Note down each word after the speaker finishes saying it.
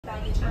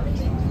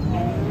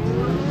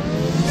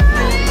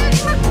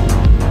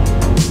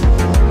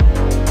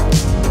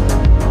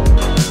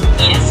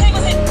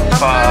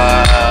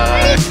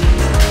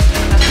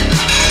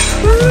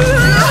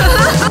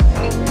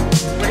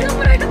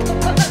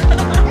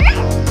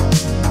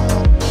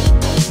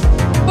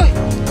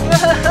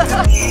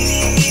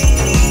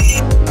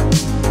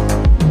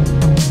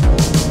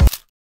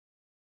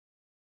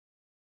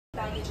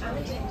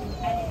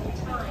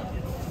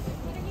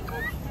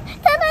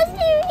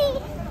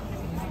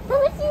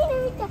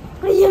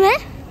これ夢？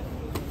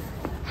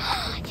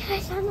夢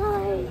じゃない。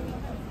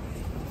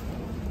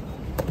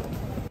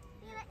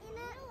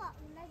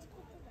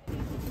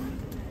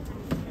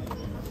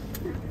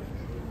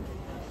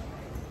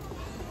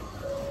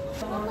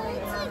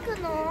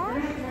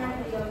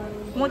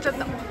もうちょっ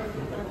と。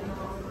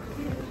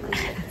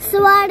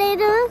座れ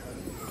る？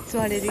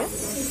座れるよ。今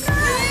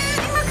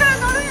から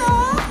乗るよ。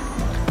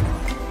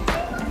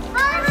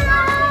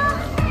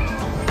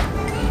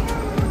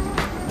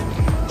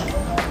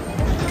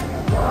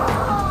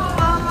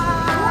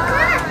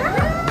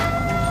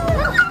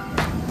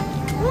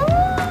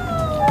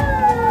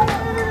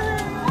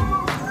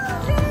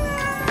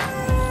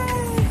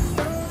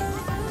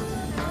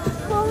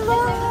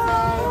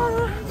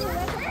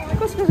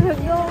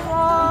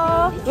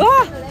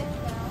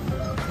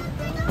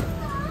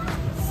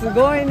す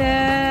ごい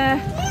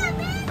ね。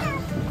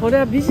これ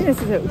はビジネ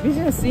スだよ。ビジ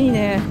ネスいい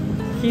ね。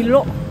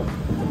広っ。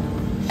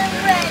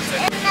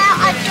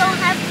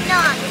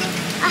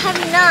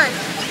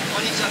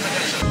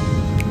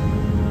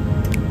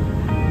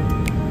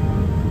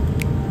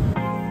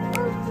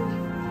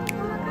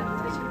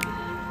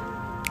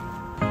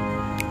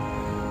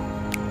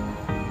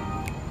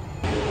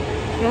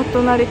やっ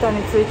と成田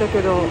に着いた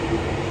けど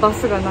バ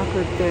スがな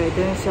くって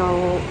電車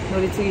を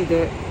乗り継ぎ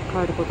で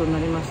帰ることにな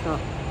りました。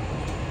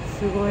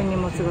すごい荷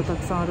物がた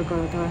くさんあるか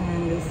ら大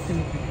変です。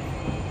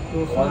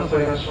どうするのこ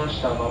れ。ま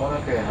もな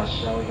く発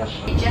車をいたし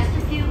ます。Just a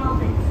few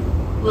moments.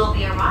 We'll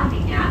be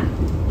arriving at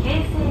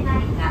Keisei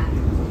Narita,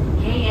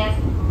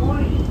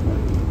 KS40.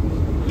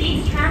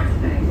 Please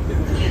transfer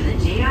to the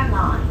JR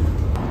line.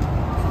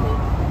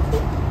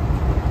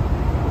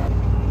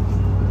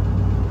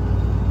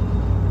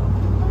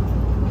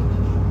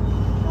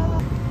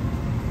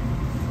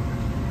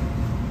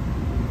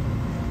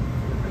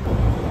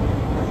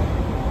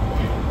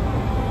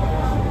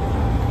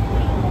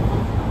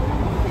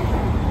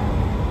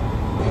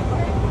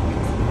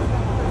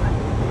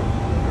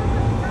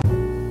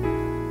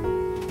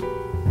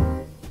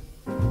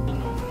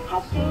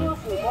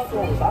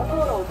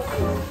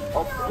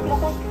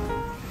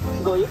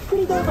 ごゆっく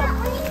りどうぞ。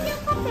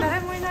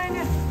誰もいない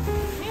ね。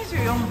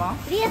24番。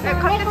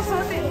勝手に座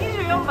って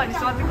24番に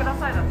座ってくだ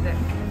さいだって。い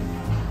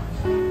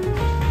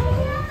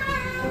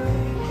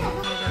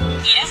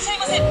らっしゃい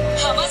ませ。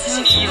はま寿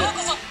司にようこ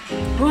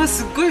そ。うわ、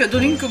すっごいよ。ド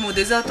リンクも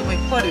デザートもいっ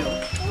ぱいあるよ。デザ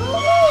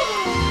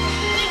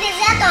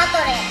ート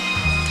後で。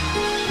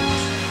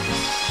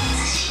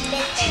ご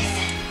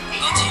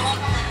注文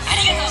あ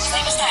りがとうござ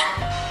いました。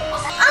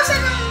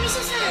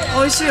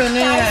美味しいよ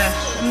ね。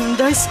うん、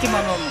大好き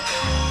ママも。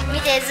見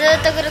て、ずー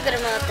っとぐるぐる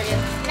回ってるよ。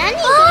何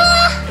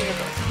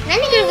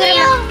ぐ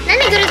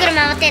るぐる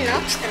回ってんの？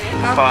ちょっとね。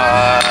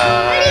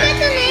あり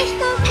がとね、飛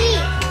行機。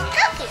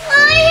お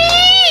い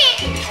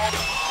しい。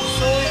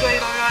醤油がいろい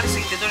ろありす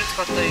ぎてどれ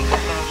使ったらいいかわ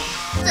からな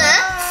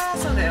い。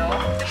そうだよ。あ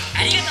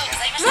りがとうご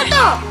ざいました。もっと。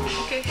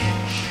オッケー。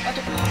あ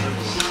と。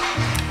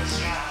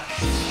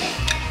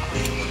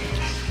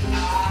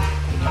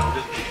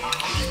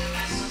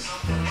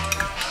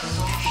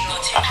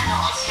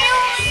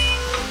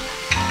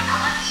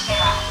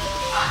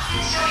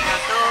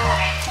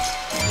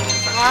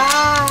わ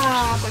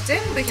あ、これ全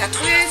部100円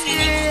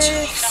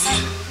です。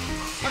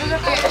これだ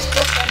け。これい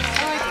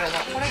くらだ？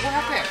これ500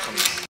円。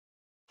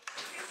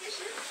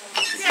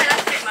手洗っ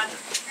てまず。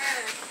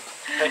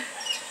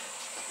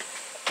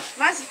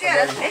まず手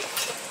洗って。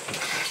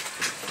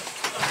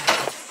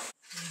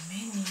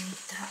夢に見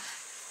た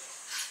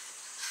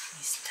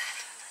ミスタ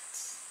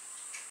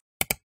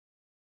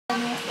ードー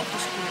ナツ。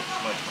私これ。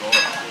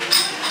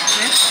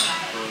ね。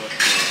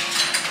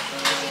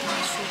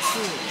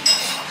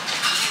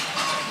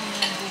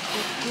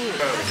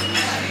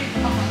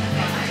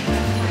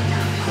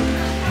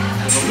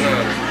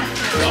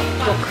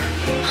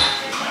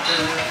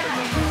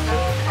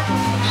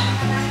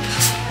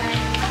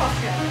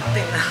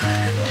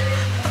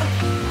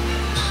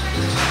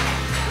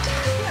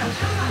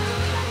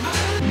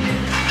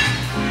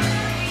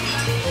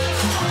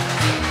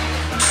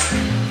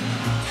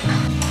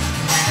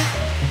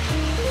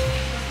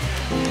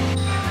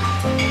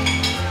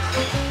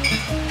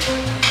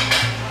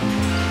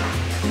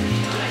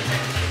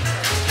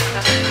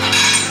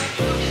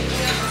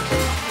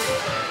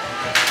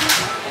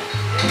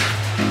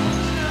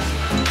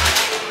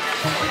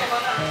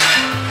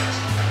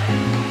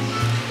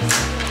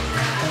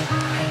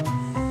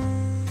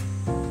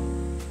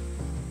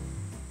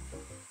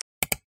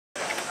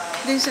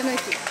電車の駅。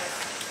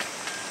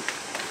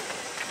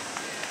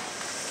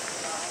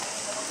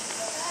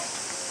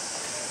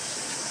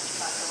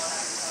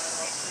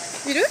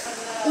いる？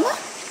馬？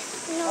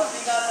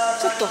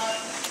ちょっと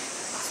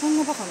そん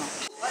なバカな。こ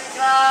んにち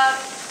は。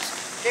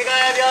毛が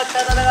や病気と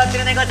戦って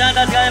る猫ちゃん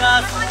たちがい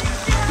ます。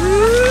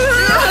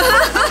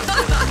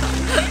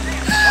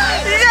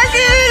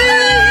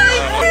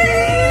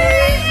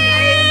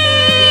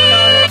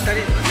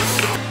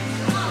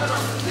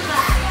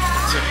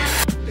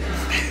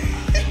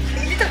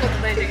見たこと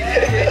ないんだけど、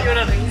ヨ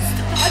ラのインス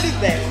タ。ある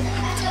んだよ。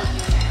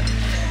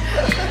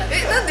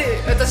なん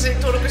で私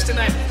登録して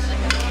ないの？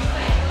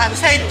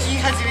最近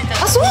始め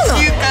た。あ、そうなの？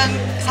週間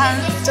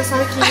3。めっちゃ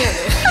最近やね。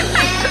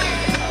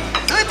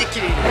どうやって切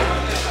るの？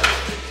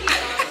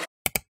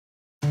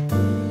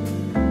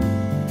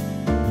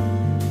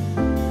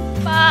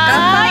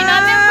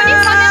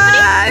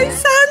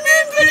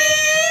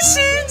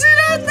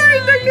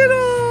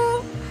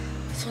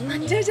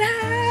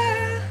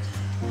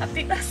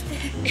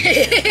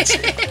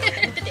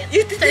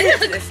言ってたや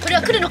つです。これ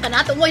は来るのか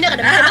なと思いなが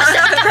ら見てまし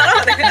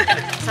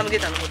た。サムゲ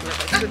タンのことだ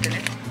から作って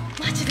ね。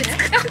マジで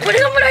これ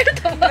がもらえる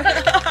と思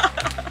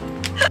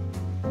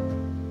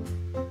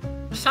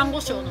う。サン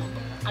ゴ礁の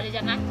あれじ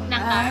ゃない？な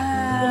ん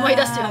か思い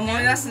出すよね。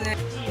思い出すね。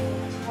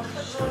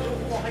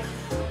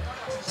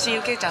親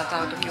友ケイちゃんと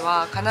会うとき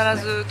は必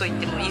ずと言っ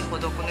てもいいほ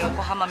どこの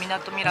横浜みな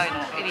とみらいの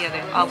エリア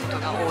で会うこと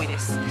が多いで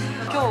す。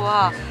今日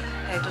は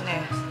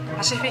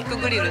パシフィック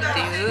グリルって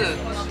いう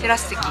テラ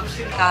ス席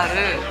がある、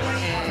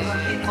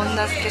こん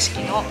な景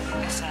色の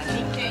レストラン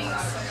に行きま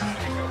す。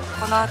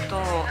この後、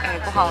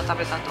ご飯を食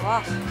べた後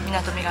はみ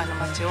なとみらいの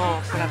街を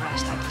ブラブラ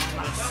したいと思い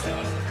ます。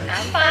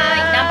何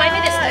杯目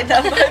ですか？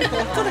何杯目？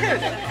本当だよ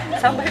ね。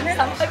3杯目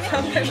？3杯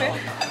目？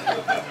本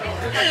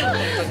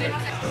当ね。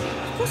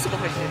コースが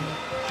入ってる。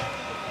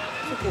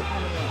ここ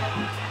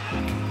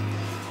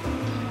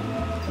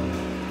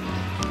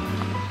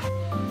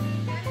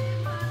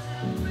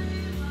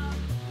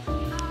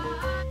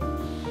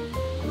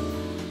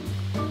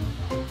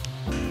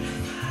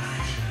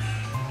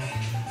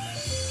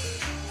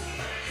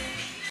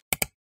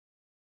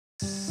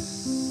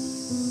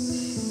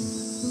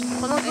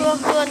このふわ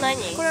ふわ何？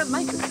これは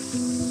マイク。本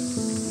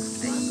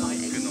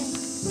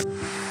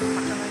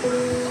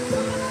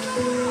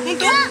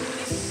当？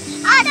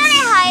あ、誰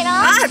入ろ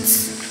う？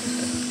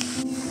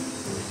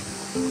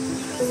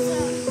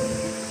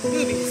ムー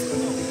ビーです。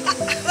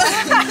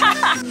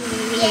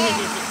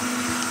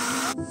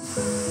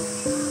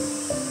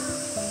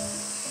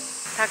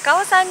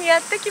高尾山にや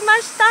ってきま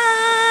した。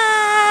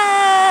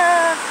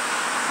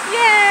イエ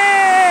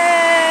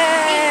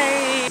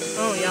ーイ。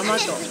うん、山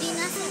と。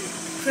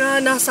降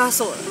らなさ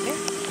そうだね。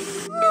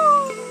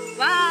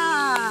わ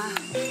あ、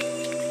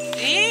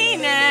いい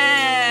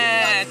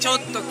ね。ちょっ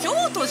と京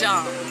都じ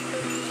ゃん。京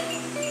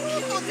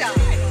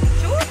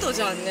都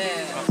じゃんね。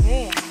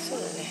ねえ、そう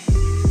だね。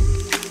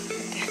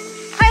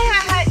はいは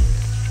いはい。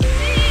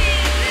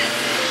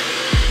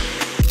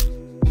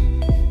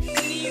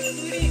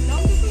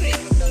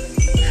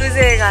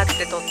風情があって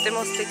とって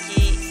も素敵。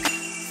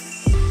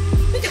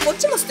見て、こっ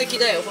ちも素敵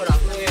だよ。ほら、こ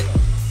ういうの。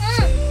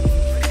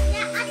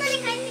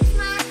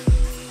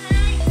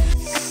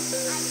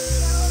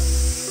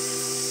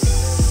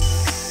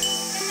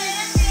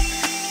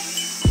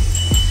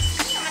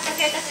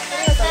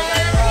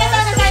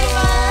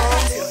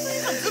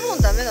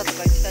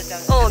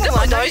でも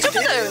大丈夫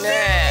だよ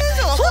ね。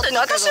そうだよね。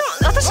私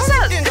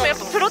さ、でもやっ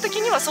ぱプロ的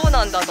にはそう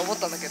なんだと思っ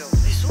たんだけど。そ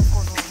う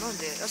かな。なん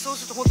で？そう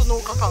すると本当農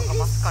家感が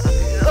増すからって。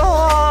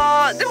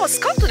ああ、でもス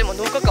カットでも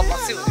農家感増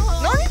すよね。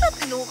何だっ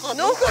て農家感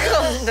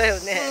だよ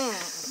ね。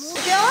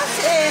じゃあ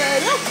せ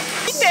ーの。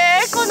見て、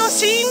この森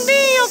林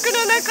浴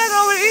の中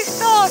のリフ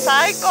ト、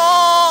最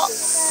高。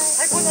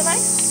最高じゃない？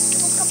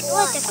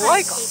怖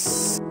いか。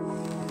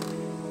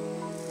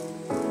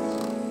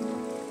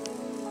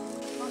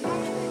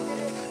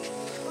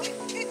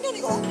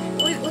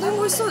お団子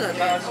美味しそうだね。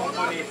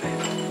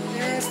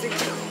素敵。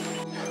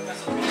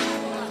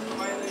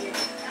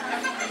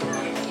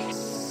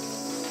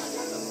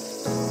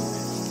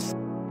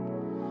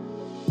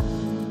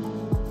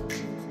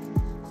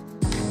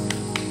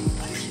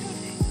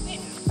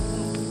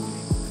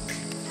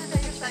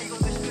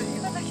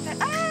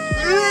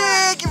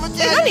気持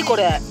ちいい。何こ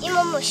れ？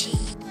芋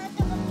虫。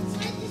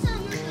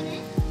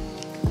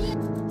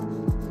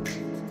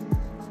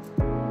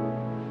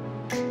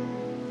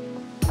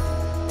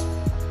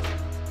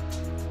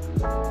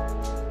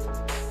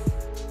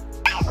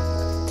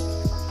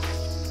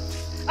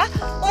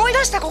思い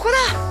出した、ここだ。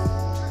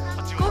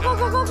ここ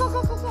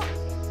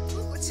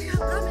違う、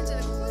ラーメンじゃ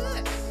ない。ここ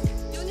で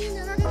4人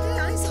並べて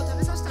アイスを食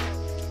べさせたの。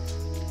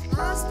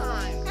ラスタ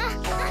イム。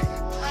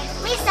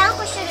ミス3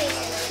個種類。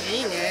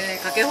いいね。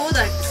かけ放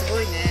題ってすご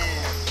いね。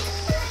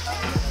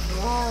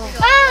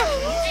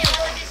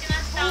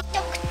一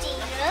口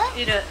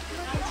いる？いる。ち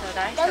ょうだ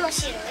い。どの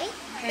種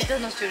類？ど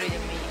の種類で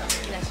もいいよ。好き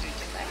な種類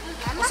ちょうだ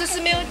い。おすす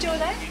めをちょう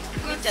だい。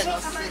みーちゃんのお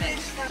すすめ。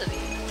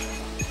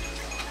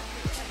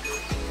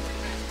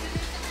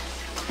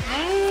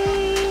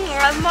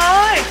甘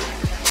い。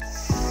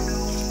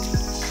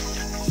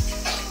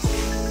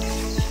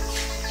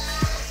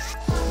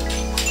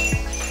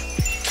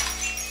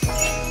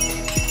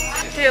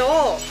手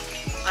を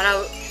洗洗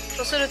う。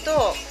そうする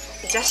と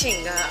邪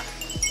気がな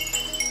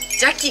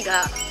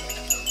く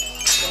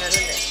なるん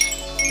だよ。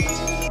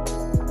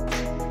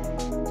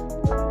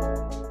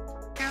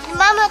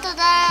ママと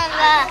ダラ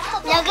が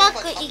長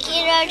く生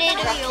きられるよ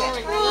う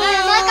に。もう一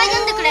回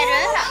読んでくれる？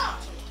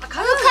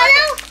叶う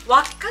輪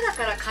っかだ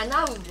から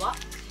叶うわ。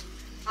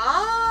あ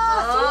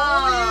あ、そう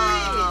いう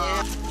意味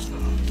ね。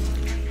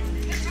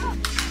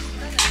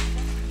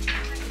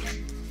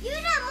ゆら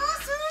もう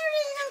それ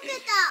抜け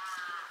た。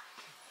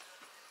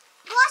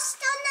帽子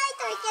取んない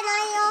といけな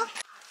いよ。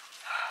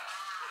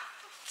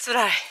つ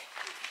らい。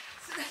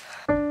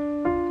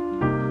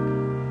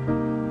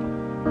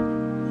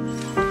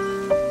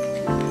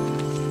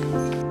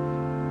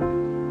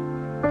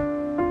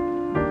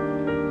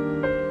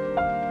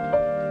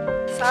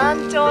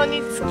山頂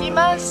に着き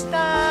まし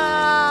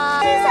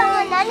た。富士山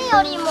は何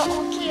よりも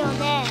大きいよ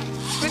ね。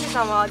富士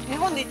山は日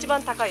本で一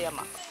番高い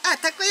山。あ、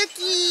たこ焼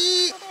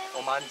き。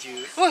おまんじゅ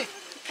う。おい。ず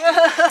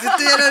っ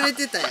とやられ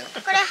てたよ。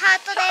これハー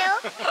トだよ。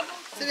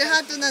それ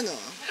ハートなの？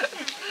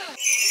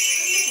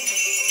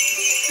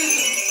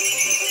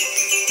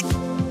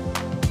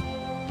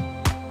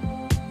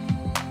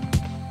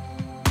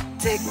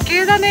絶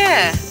景だ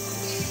ね。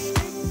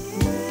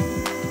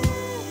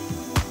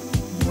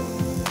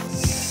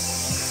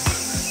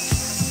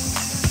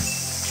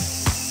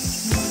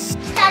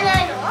汚い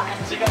の？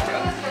違う。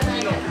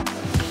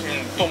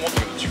と思っ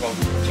たけど違う。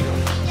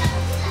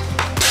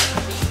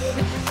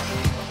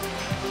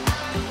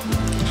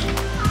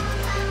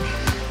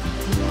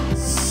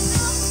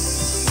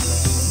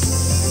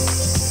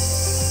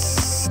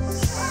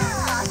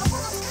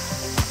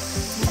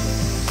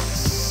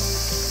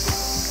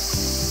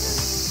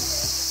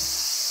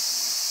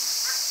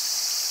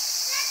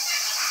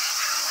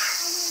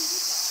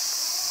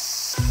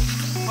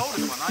タオル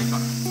とかないから。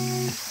な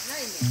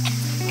い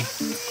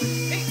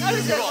ね。あ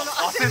るじゃん、この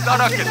汗だ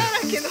らけで。これ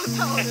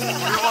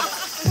は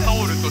タオ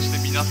ルとして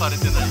見なされ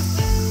てない。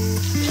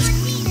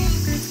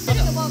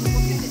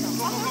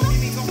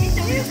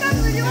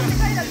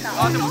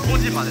あ、でも5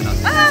時までだっ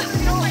た。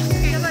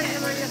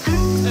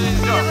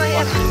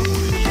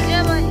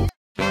やばい。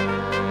デ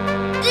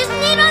ィズ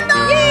ニーランド。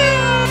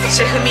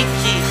シェフミッ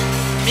キ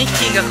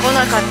ーが来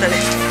なかったで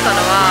す。たの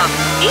は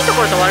いいと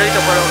ころと悪いと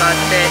ころがあっ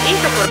て、いい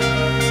ところ。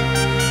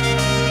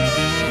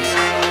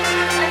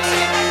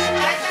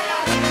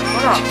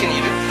ほら、こん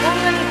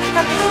なにピカ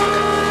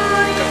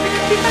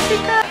ピ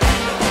カ。